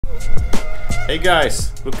Hey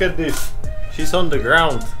guys, look at this. She's on the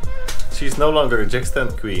ground. She's no longer a jack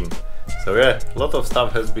stand queen. So yeah, a lot of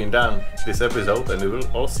stuff has been done this episode and we will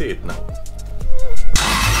all see it now.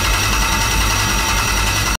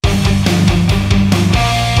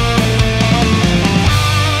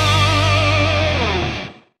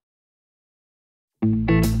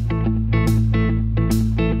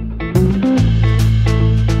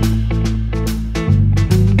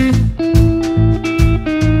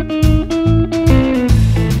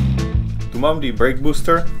 To mount the brake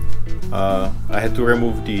booster, I had to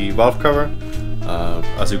remove the valve cover.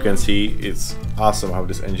 As you can see, it's awesome how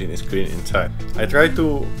this engine is clean inside. I tried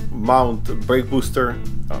to mount a brake booster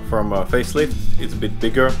from a facelift. It's a bit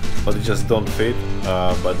bigger, but it just don't fit.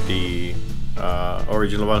 But the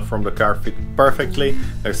original one from the car fit perfectly.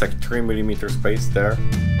 There's like 3mm space there.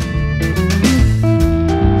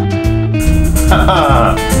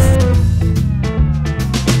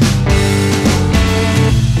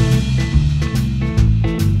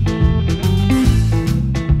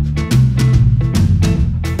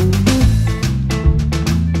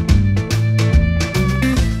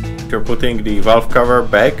 If you're putting the valve cover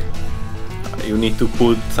back, you need to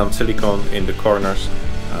put some silicone in the corners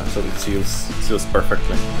so it seals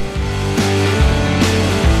perfectly.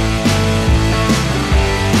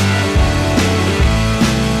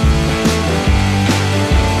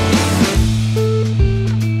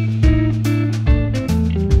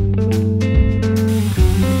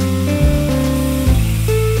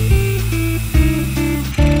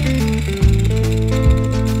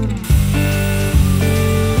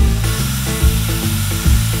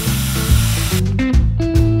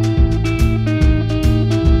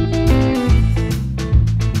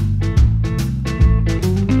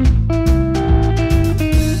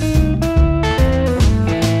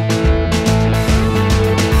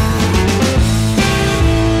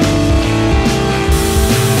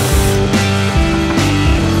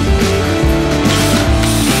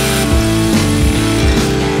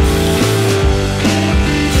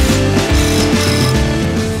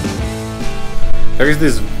 There is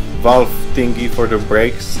this valve thingy for the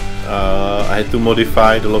brakes. I had to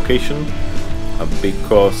modify the location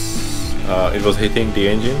because it was hitting the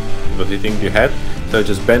engine, it was hitting the head, so I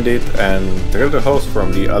just bent it and drilled the hose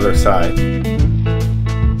from the other side.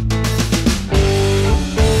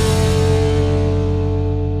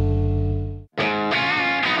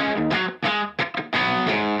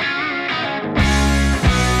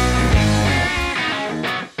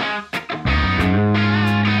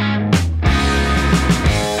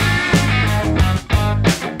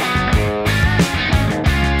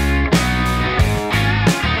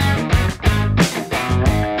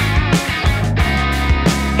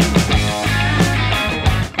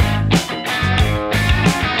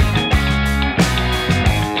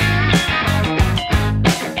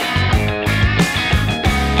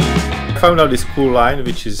 I found out this cool line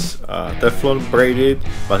which is Teflon braided,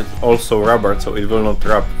 but it's also rubber, so it will not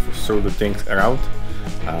rub through the things around.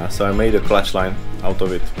 So I made a clutch line out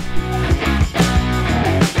of it.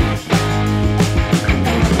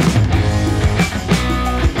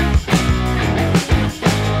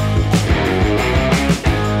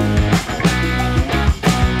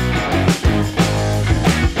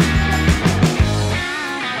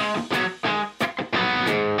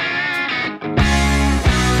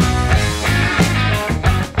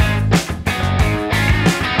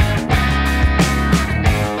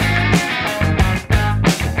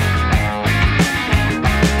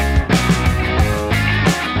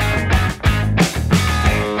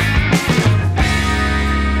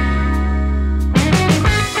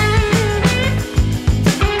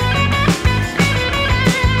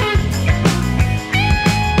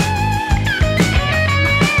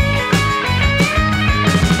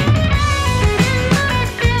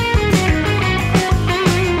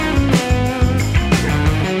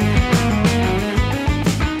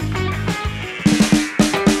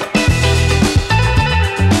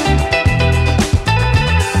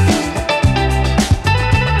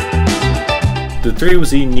 The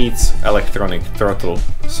 3UZ needs electronic throttle,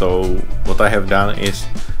 so what I have done is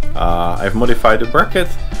I've modified the bracket.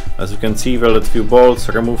 As you can see, welded few bolts,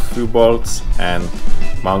 removed few bolts and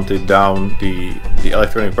mounted down the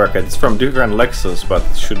electronic bracket. It's from different Lexus, but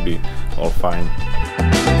it should be all fine.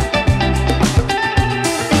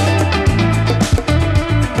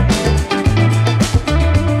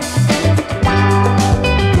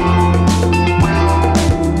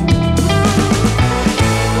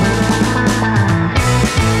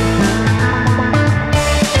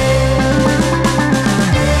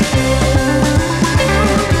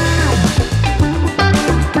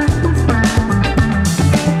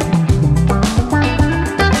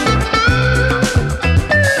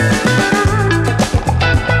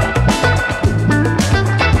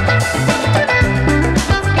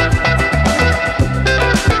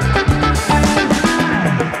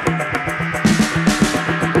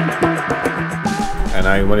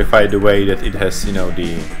 I modified the way that it has, you know,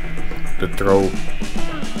 the throw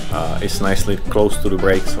is nicely close to the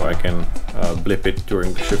brake, so I can blip it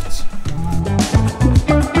during the shifts.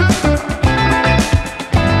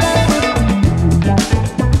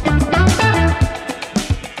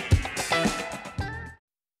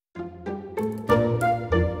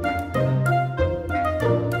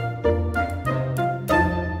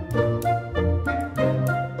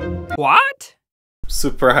 What?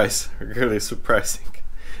 Surprise! Really surprising.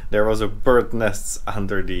 There was a bird nest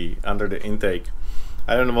under the intake.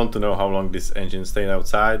 I don't want to know how long this engine stayed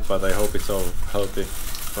outside, but I hope it's all healthy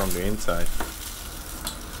from the inside.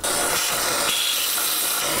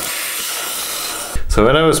 So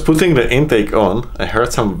when I was putting the intake on, I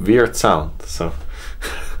heard some weird sound. So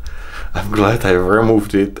I'm glad I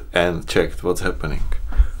removed it and checked what's happening.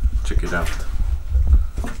 Check it out.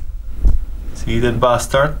 See that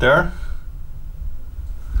bastard there?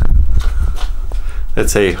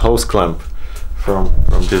 That's a hose clamp from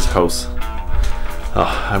this hose. Oh,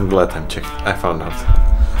 I'm glad I found out.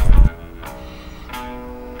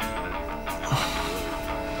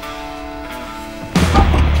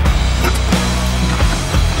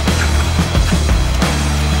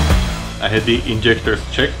 I had the injectors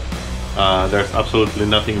checked. There's absolutely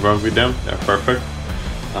nothing wrong with them. They're perfect.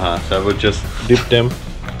 So I would just dip them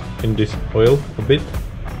in this oil a bit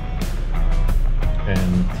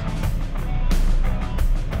and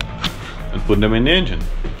put them in the engine.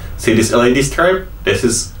 See this LED stripe? This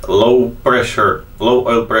is low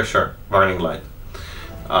oil pressure warning light.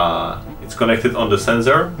 It's connected on the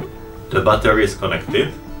sensor. The battery is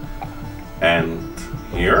connected, and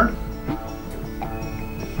here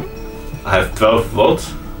I have 12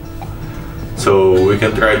 volts. So we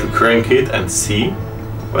can try to crank it and see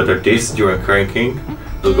whether this during cranking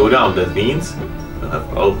will go down. That means we'll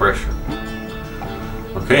have oil pressure.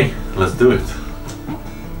 Okay, let's do it.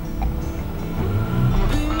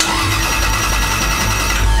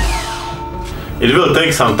 It will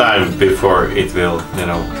take some time before it will, you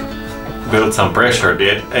know, build some pressure.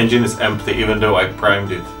 The engine is empty even though I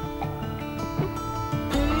primed it.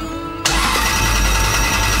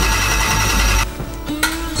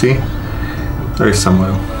 See? There is some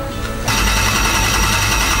oil.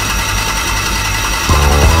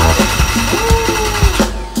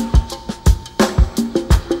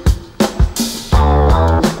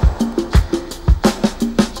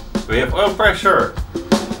 We have oil pressure.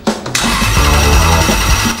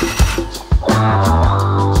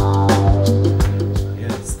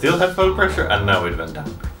 Still have oil pressure, and now it went down.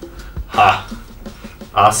 Ha!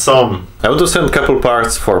 Awesome! I want to send a couple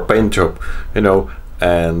parts for paint job, you know,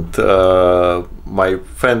 and my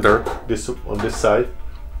fender, this on this side,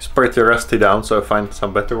 is pretty rusty down, so I find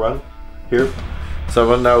some better one here. So I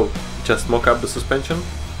will now just mock up the suspension,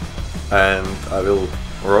 and I will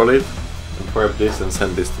roll it and prep this and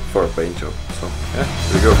send this for a paint job. So yeah,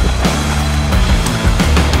 here we go.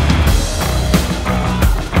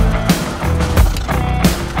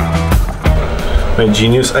 My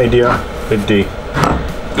genius idea with the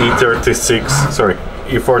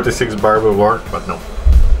E46 bar will work, but no.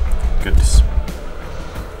 Goodness.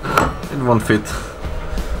 It won't fit.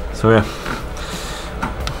 So yeah.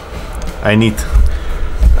 I need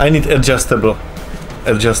adjustable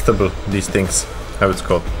these things. How it's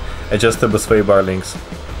called? Adjustable sway bar links.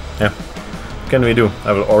 Yeah. What can we do?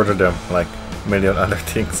 I will order them like a million other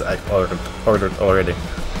things I've ordered already.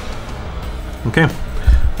 Okay.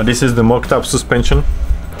 This is the mocked up suspension.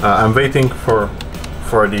 I'm waiting for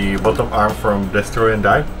the bottom arm from Destroy and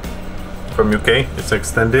Die from UK. It's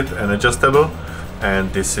extended and adjustable, and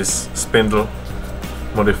this is spindle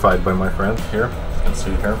modified by my friend here. You can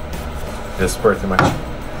see here. It's pretty much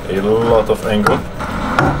a lot of angle.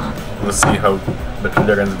 We'll see how the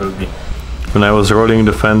clearance will be. When I was rolling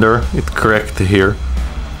the fender, it cracked here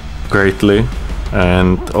greatly,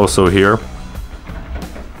 and also here,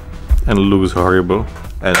 and looks horrible.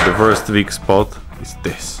 And the worst weak spot is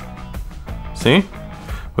this. See?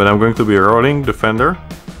 When I'm going to be rolling the fender,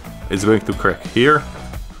 it's going to crack here.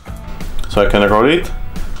 So I can roll it,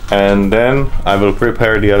 and then I will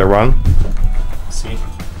prepare the other one. See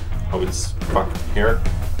how it's fucked here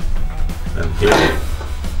and here.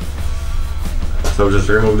 So just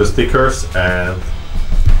remove the stickers and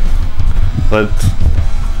let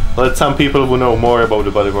some people who know more about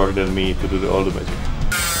the bodywork than me to do all the magic.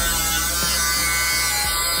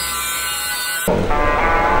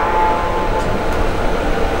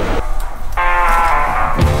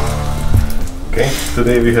 Okay,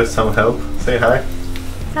 today we have some help. Say hi.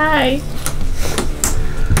 Hi.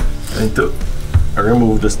 I need to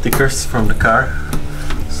remove the stickers from the car,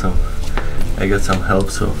 so I got some help.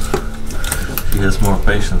 So we He has more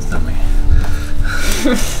patience than me.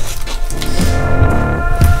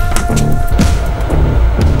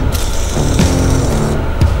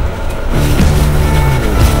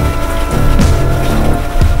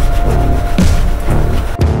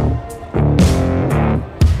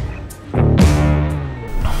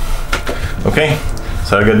 Okay,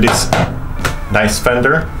 so I got this nice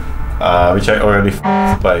fender, which I already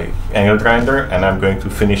by angle grinder, and I'm going to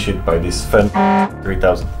finish it by this fender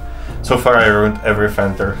 3000. So far I ruined every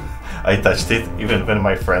fender I touched it, even when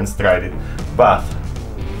my friends tried it, but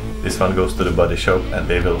this one goes to the body shop and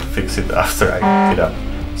they will fix it after I pick it up.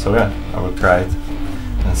 So yeah, I will try it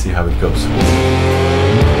and see how it goes.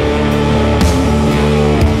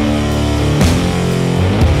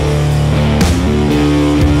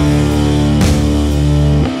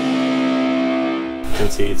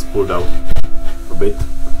 See, it's pulled out a bit.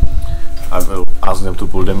 I will ask them to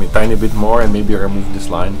pull them a tiny bit more and maybe remove this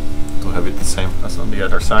line to have it the same as on the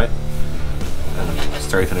other side and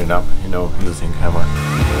straighten it up, you know, using hammer.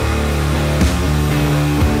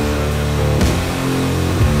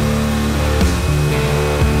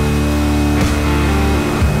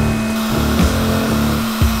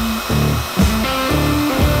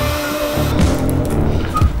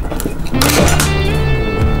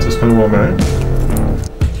 Just 1 more minute.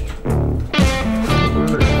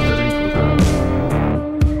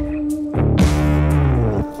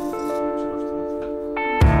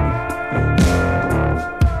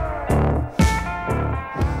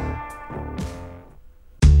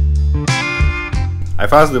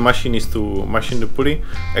 I've asked the machinist to machine the pulley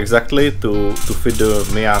exactly to fit the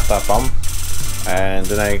Miata pump, and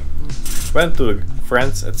then I went to the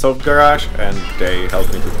friends at Soft Garage and they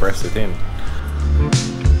helped me to press it in.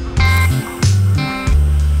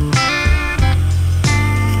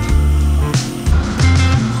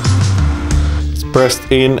 It's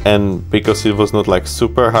pressed in, and because it was not like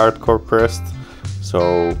super hardcore pressed,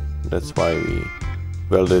 so that's why we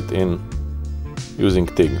welded in using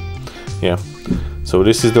TIG. Yeah. So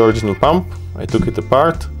this is the original pump. I took it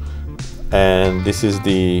apart, and this is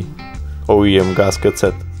the OEM gasket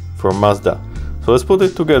set from Mazda. So let's put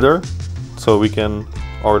it together so we can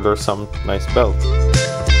order some nice belts.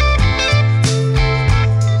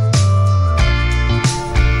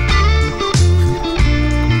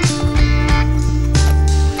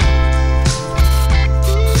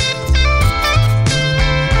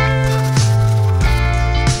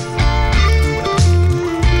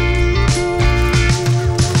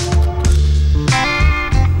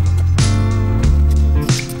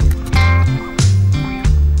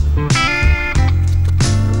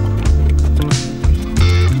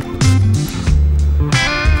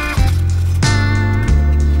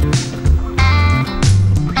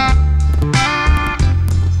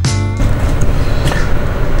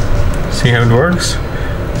 See how it works?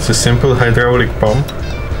 It's a simple hydraulic pump,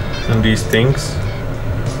 and these things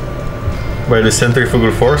by the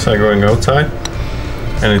centrifugal force are going outside,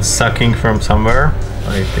 and it's sucking from somewhere,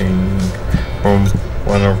 I think from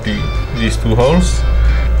one of these two holes,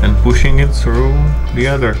 and pushing it through the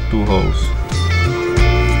other two holes.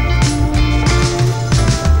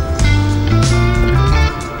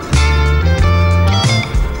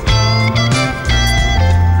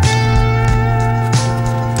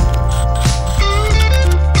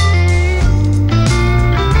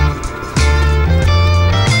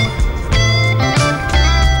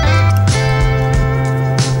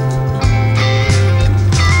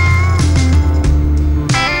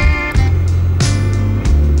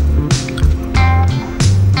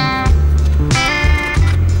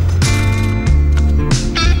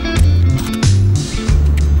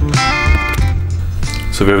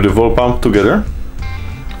 So we have the whole pump together.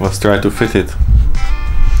 Let's try to fit it.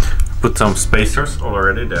 Put some spacers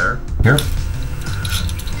already there. Here.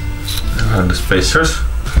 There are the spacers.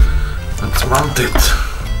 Let's mount it.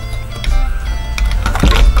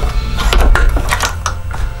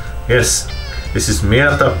 Yes, this is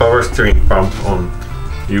Miata power steering pump on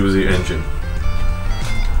UZ engine.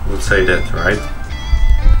 Would say that, right?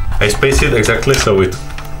 I spaced it exactly so it's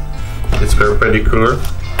perpendicular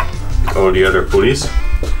with all the other pulleys.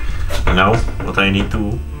 And now what I need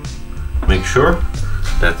to make sure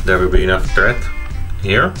that there will be enough thread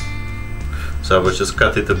here. So I will just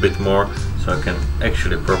cut it a bit more so I can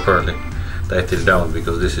actually properly tighten it down,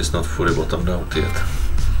 because this is not fully bottomed out yet.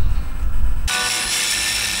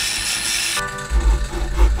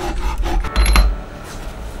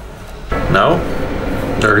 Now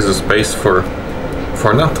there is a space for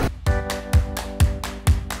nut.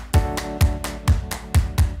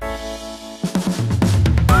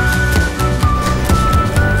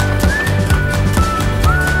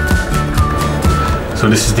 So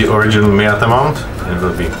this is the original Miata mount. It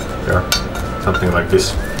will be there, something like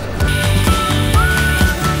this.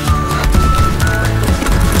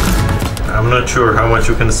 I'm not sure how much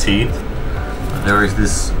you can see it. There is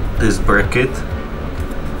this bracket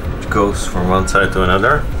which goes from one side to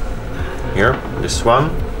another. Here, this one,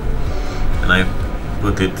 and I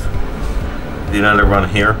put the another one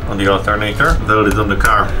here on the alternator. Weld it on the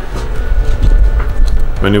car.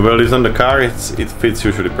 When you weld it on the car, it fits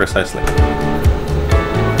usually precisely.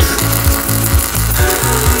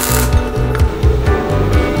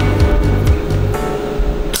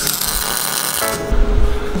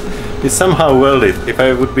 It's somehow welded. If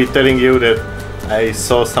I would be telling you that I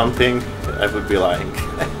saw something, I would be lying.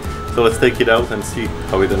 So let's take it out and see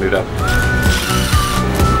how we ended up.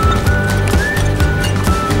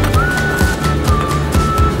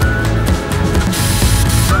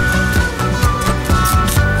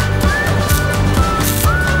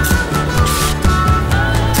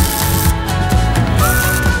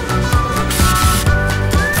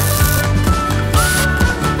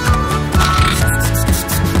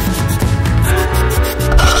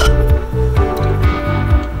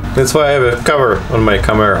 That's why I have a cover on my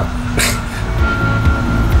camera.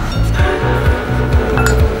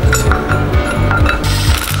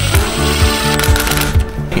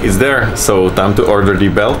 It's there, so time to order the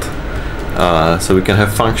belt so we can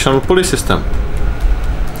have functional pulley system.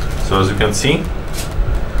 So as you can see,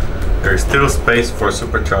 there is still space for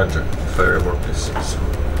supercharger if I rework this. So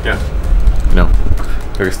yeah,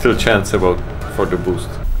 there is still chance for the boost.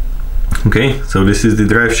 Okay, so this is the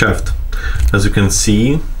drive shaft. As you can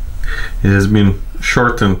see, it has been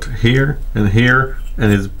shortened here,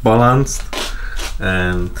 and it's balanced,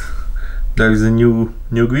 and there is a new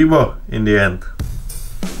guibo in the end.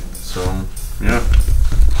 So yeah,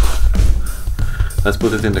 let's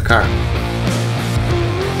put it in the car.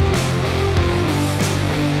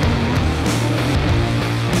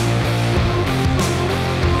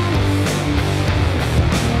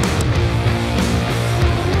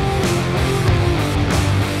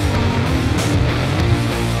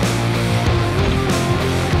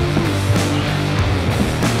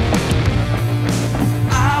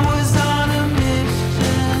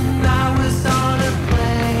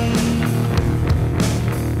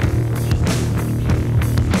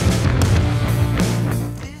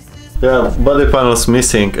 Yeah, body panels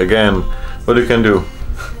missing again. What you can do?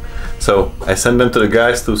 So I send them to the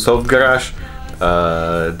guys to Soft Garage.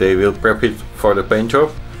 They will prep it for the paint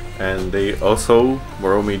job, and they also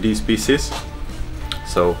borrow me these pieces.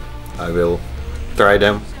 So I will try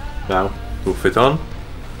them now to fit on.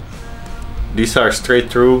 These are straight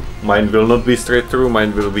through. Mine will not be straight through.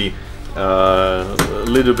 Mine will be a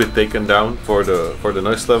little bit taken down for the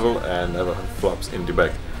noise level, and I will have flaps in the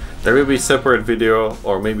back. There will be a separate video,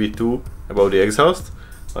 or maybe two, about the exhaust.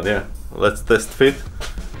 But yeah, let's test fit.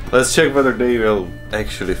 Let's check whether they will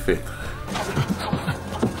actually fit.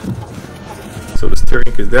 So the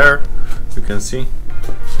steering is there, you can see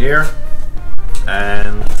here,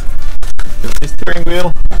 and the steering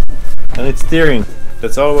wheel, and it's steering.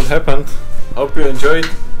 That's all what happened. Hope you enjoyed.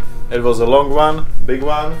 It was a long one, big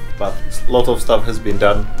one, but a lot of stuff has been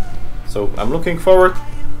done. So I'm looking forward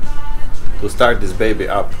to start this baby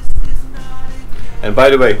up. And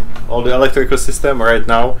by the way, all the electrical system right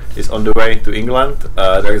now is on the way to England.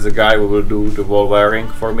 There is a guy who will do the wall wiring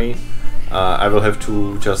for me. I will have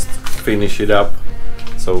to just finish it up.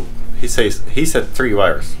 So he said 3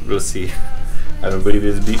 wires. We'll see. I don't believe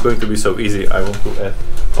it's going to be so easy. I want to add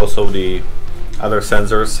also the other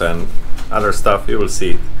sensors and other stuff. You will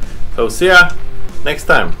see it. So see ya next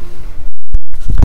time.